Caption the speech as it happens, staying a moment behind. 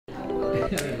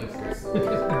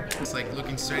It's like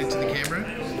looking straight into the camera.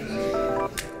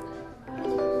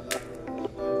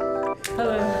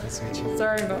 Hello. Nice to meet you.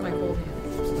 Sorry about my cold hands.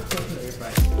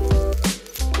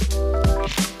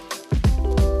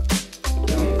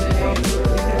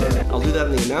 I'll do that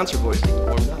in the announcer voice to get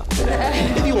warmed up.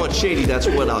 If you want shady, that's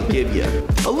what I'll give you.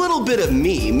 A little bit of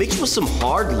me mixed with some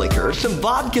hard liquor, some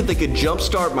vodka that could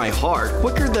jumpstart my heart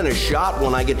quicker than a shot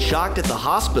when I get shocked at the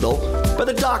hospital by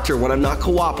the doctor when I'm not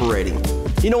cooperating.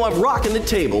 You know, I'm rocking the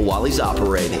table while he's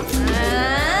operating.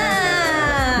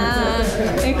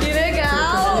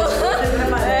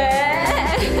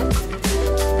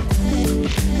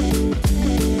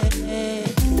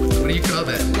 What do you call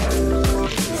that?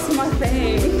 It's my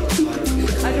thing.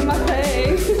 I do my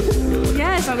thing.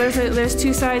 Yeah, so there's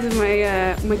two sides of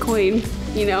my coin.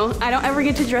 You know, I don't ever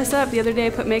get to dress up. The other day I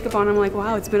put makeup on. I'm like,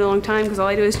 wow, it's been a long time because all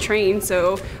I do is train.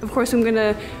 So of course I'm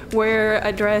gonna wear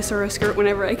a dress or a skirt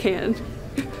whenever I can.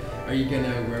 Are you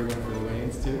gonna wear one for the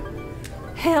weigh-ins too?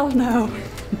 Hell no.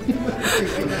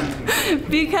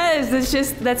 Because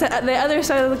that's the other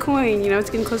side of the coin. You know, it's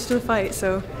getting close to the fight.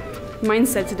 So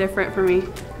mindset's different for me.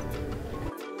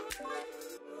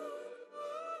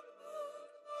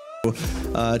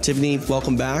 Tiffany,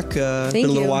 welcome back. Thank been a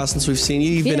little you. while since we've seen you.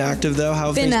 You've been active though. How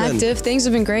have things been? Active. Things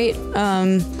have been great.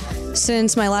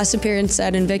 Since my last appearance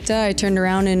at Invicta, I turned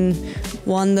around and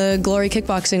won the Glory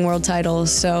Kickboxing World title.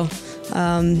 So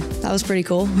that was pretty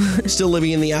cool. Still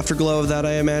living in the afterglow of that,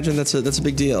 I imagine. That's a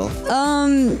big deal.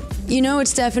 You know,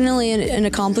 it's definitely an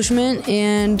accomplishment,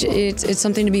 and it's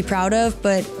something to be proud of.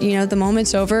 But you know, the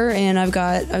moment's over, and I've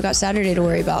got Saturday to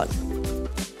worry about.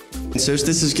 So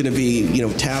this is going to be, you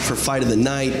know, tapped for fight of the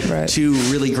night. Right. Two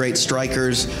really great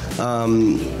strikers.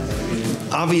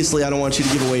 Obviously, I don't want you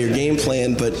to give away your game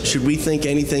plan, but should we think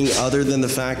anything other than the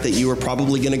fact that you are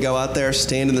probably going to go out there,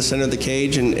 stand in the center of the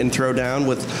cage, and throw down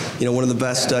with, you know, one of the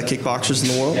best kickboxers in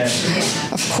the world?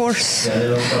 Of course,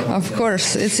 of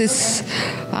course. It's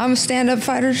I'm a stand-up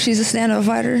fighter. She's a stand-up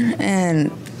fighter, and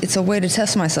it's a way to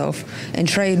test myself and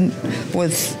train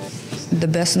with the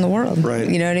best in the world. Right.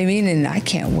 You know what I mean? And I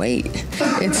can't wait.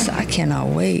 I cannot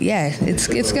wait. Yeah,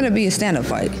 it's gonna be a stand-up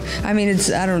fight. I mean,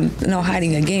 I don't know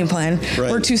hiding a game plan.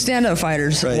 Right. We're two stand-up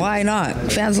fighters. Right. Why not?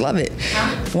 Fans love it.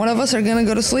 One of us are gonna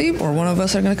go to sleep, or one of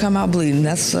us are gonna come out bleeding.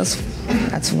 That's the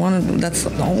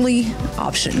only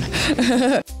option.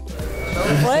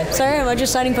 What? Sorry, am I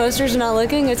just signing posters and not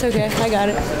looking? It's okay. I got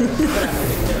it.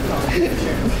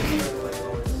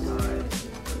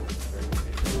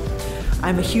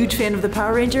 I'm a huge fan of the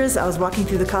Power Rangers. I was walking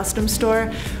through the costume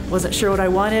store, wasn't sure what I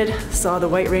wanted, saw the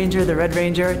White Ranger, the Red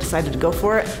Ranger, decided to go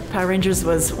for it. Power Rangers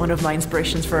was one of my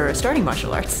inspirations for starting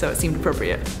martial arts, so it seemed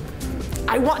appropriate.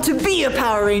 I want to be a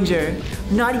Power Ranger!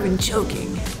 Not even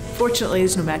joking. Fortunately,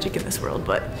 there's no magic in this world,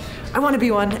 but I want to be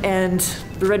one, and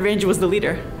the Red Ranger was the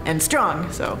leader, and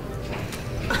strong, so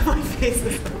my face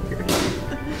is so weird.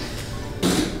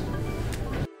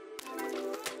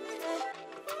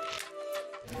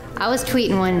 I was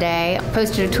tweeting one day,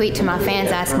 posted a tweet to my fans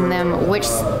asking them which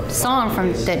song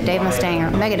from that Dave Mustaine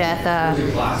or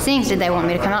Megadeth sings did they want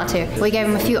me to come out to. We gave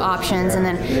them a few options, and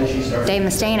then Dave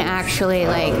Mustaine actually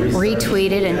like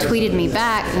retweeted and tweeted me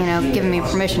back, you know, giving me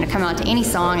permission to come out to any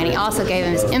song, and he also gave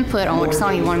him his input on which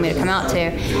song he wanted me to come out to.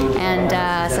 And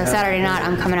so Saturday night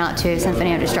I'm coming out to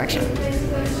Symphony of Destruction.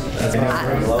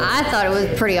 I thought it was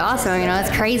pretty awesome. You know, it's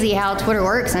crazy how Twitter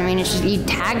works. I mean, it's just you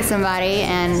tag somebody,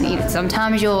 and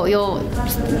sometimes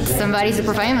somebody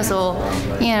super famous will,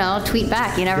 you know, tweet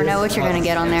back. You never know what you're going to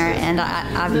get on there. And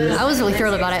I was really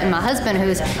thrilled about it. And my husband,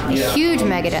 who's a huge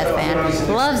Megadeth fan,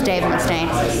 loves Dave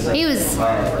Mustaine. He was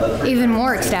even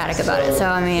more ecstatic about it. So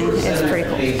I mean, it's pretty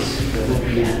cool.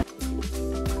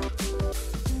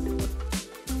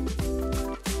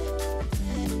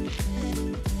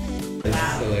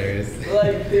 That's hilarious.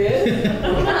 Like this?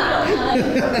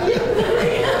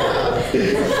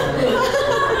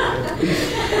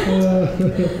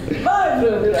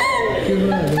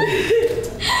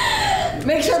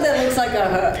 Make sure that looks like a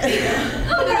heart.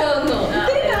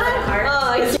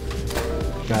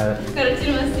 Got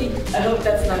it. I hope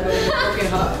that's not going to be fucking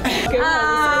hot.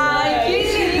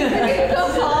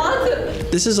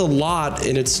 This is a lot,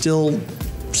 and it's still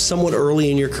somewhat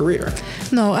early in your career.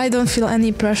 No, I don't feel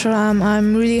any pressure.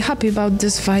 I'm really happy about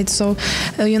this fight. So,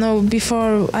 you know,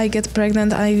 before I get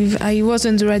pregnant, I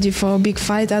wasn't ready for a big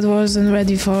fight. I wasn't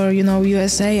ready for, you know,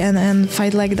 USA and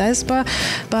fight like this. But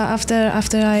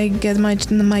after I get my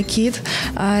kid,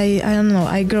 I don't know,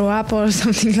 I grow up or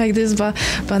something like this. But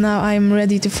now I'm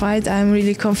ready to fight. I'm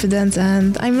really confident,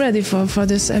 and I'm ready for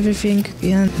this everything.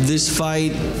 Yeah. This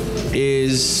fight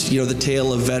is, the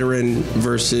tale of veteran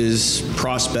versus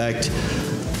prospect.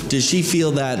 Does she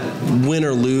feel that win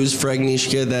or lose for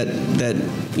Agnieszka, that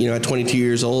at 22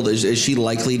 years old, is she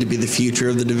likely to be the future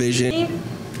of the division? Sim,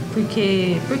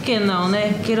 por que não,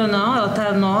 né? Queira ou não,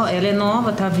 ela é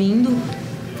nova, tá vindo,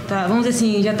 tá, vamos dizer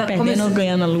assim, já tá começando,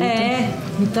 ganhando a luta.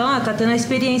 Então ela tá tendo a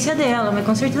experiência dela, mas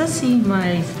com certeza sim,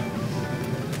 mas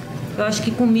eu acho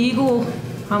que comigo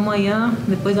amanhã,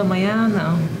 depois da manhã,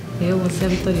 não, eu vou ser a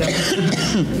vitoriosa.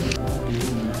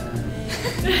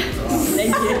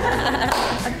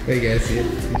 Hey guys, see it?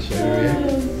 Show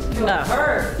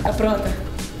it. Tá pronta?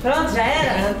 Pronto, já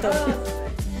era?